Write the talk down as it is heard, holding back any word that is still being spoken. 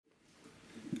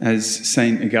As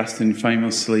St. Augustine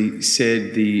famously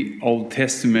said, the Old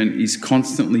Testament is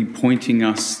constantly pointing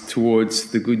us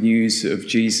towards the good news of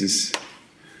Jesus,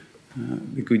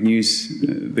 the good news,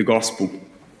 the gospel.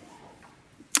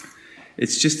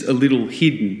 It's just a little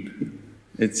hidden.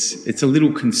 It's a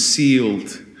little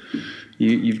concealed.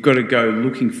 You've got to go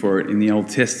looking for it in the Old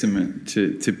Testament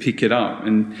to pick it up.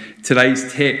 And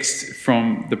today's text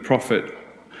from the prophet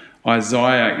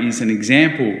Isaiah is an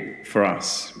example for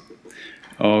us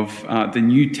of the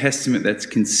New Testament that's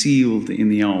concealed in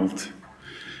the Old.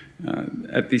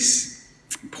 At this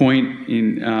point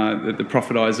in the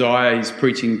prophet Isaiah is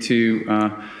preaching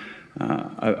to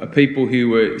a people who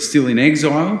were still in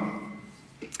exile,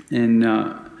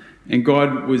 and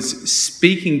God was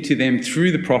speaking to them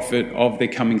through the prophet of their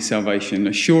coming salvation,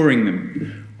 assuring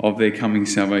them of their coming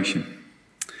salvation.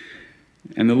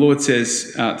 And the Lord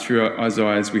says through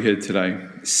Isaiah, as we heard today,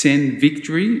 "Send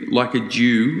victory like a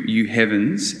dew, you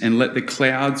heavens, and let the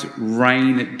clouds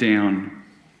rain it down."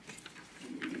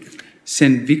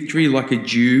 Send victory like a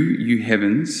dew, you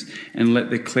heavens, and let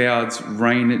the clouds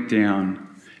rain it down.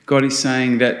 God is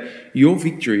saying that your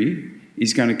victory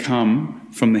is going to come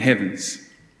from the heavens.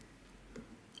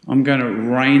 I'm going to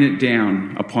rain it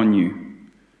down upon you.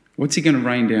 What's he going to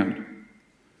rain down?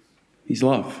 His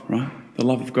love, right? The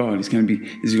love of God is going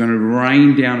to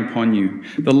rain down upon you.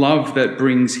 The love that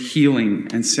brings healing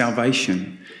and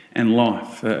salvation and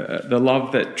life. The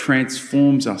love that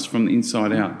transforms us from the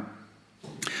inside out.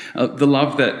 The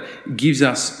love that gives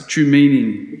us true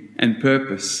meaning and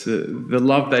purpose. The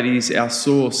love that is our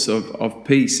source of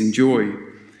peace and joy.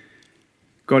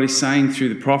 God is saying through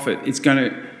the prophet, it's going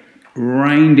to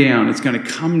rain down. It's going to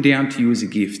come down to you as a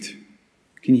gift.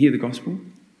 Can you hear the gospel?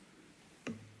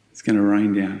 It's going to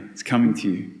rain down. It's coming to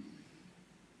you.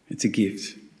 It's a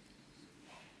gift.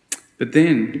 But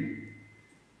then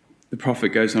the prophet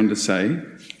goes on to say,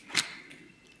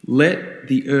 let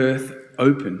the earth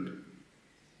open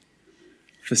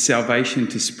for salvation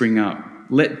to spring up.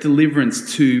 Let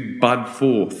deliverance to bud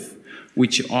forth,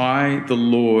 which I, the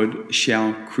Lord,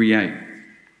 shall create.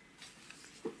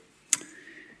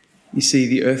 You see,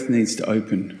 the earth needs to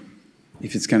open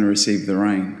if it's going to receive the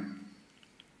rain.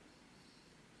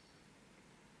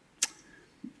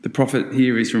 The prophet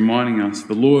here is reminding us,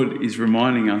 the Lord is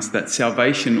reminding us that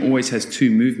salvation always has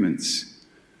two movements.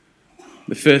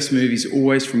 The first move is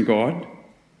always from God.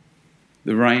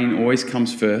 The rain always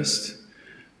comes first.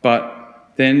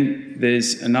 But then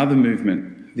there's another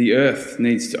movement. The earth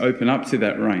needs to open up to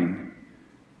that rain.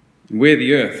 We're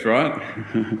the earth, right?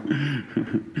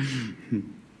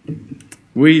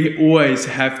 We always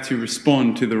have to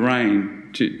respond to the rain,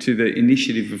 to the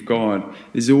initiative of God.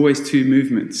 There's always two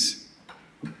movements.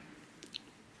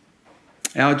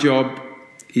 Our job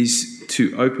is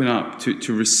to open up,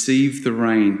 to receive the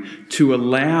rain, to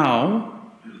allow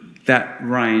that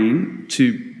rain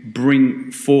to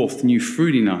bring forth new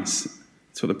fruit in us.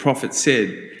 That's what the prophet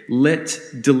said. Let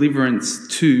deliverance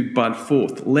to bud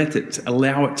forth. Let it,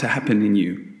 allow it to happen in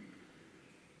you,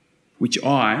 which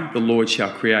I, the Lord,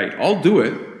 shall create. I'll do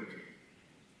it,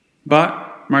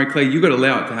 but, Marie-Claire, you've got to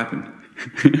allow it to happen.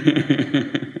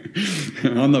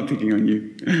 I'm not picking on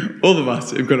you. All of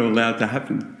us have got to allow it to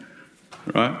happen,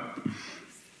 right?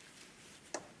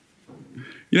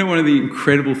 You know, one of the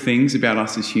incredible things about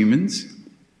us as humans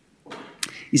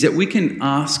is that we can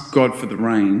ask God for the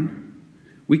rain,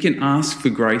 we can ask for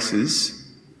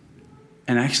graces,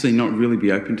 and actually not really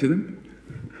be open to them.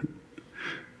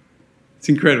 It's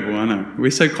incredible, I know.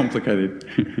 We're so complicated.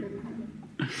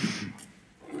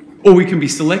 Or we can be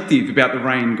selective about the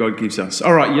rain God gives us.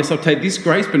 All right, yes, I'll take this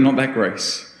grace, but not that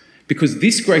grace. Because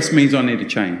this grace means I need to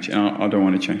change, and I don't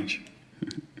want to change.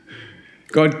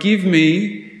 God,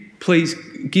 please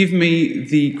give me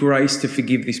the grace to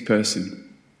forgive this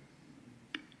person.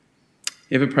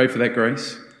 You ever pray for that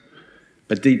grace?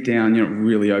 But deep down, you're not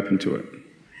really open to it.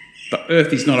 The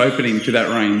earth is not opening to that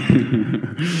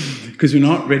rain because we're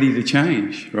not ready to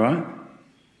change, right?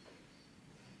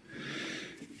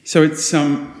 So it's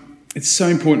so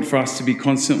important for us to be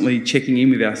constantly checking in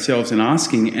with ourselves and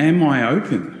asking, am I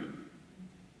open?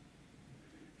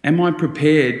 Am I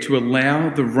prepared to allow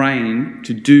the rain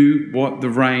to do what the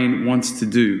rain wants to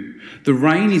do? The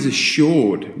rain is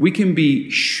assured. We can be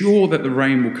sure that the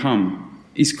rain will come.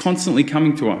 It's constantly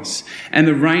coming to us. And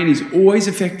the rain is always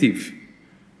effective.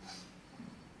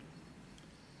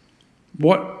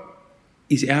 What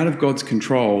is out of God's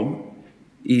control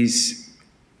is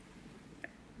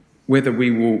whether we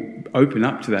will open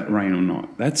up to that rain or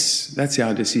not. That's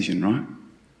our decision, right?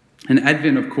 And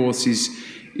Advent, of course,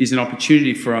 is an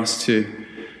opportunity for us to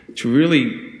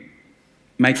really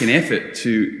make an effort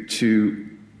to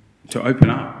to open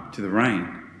up to the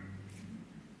rain,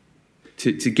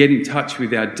 to get in touch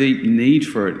with our deep need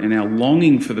for it and our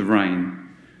longing for the rain,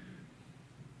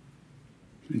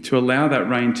 and to allow that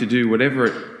rain to do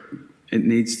whatever it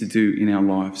needs to do in our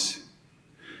lives.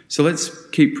 So let's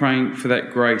keep praying for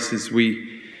that grace as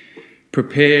we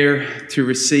prepare to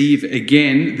receive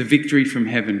again the victory from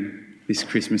heaven this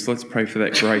Christmas. Let's pray for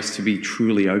that grace to be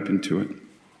truly open to it.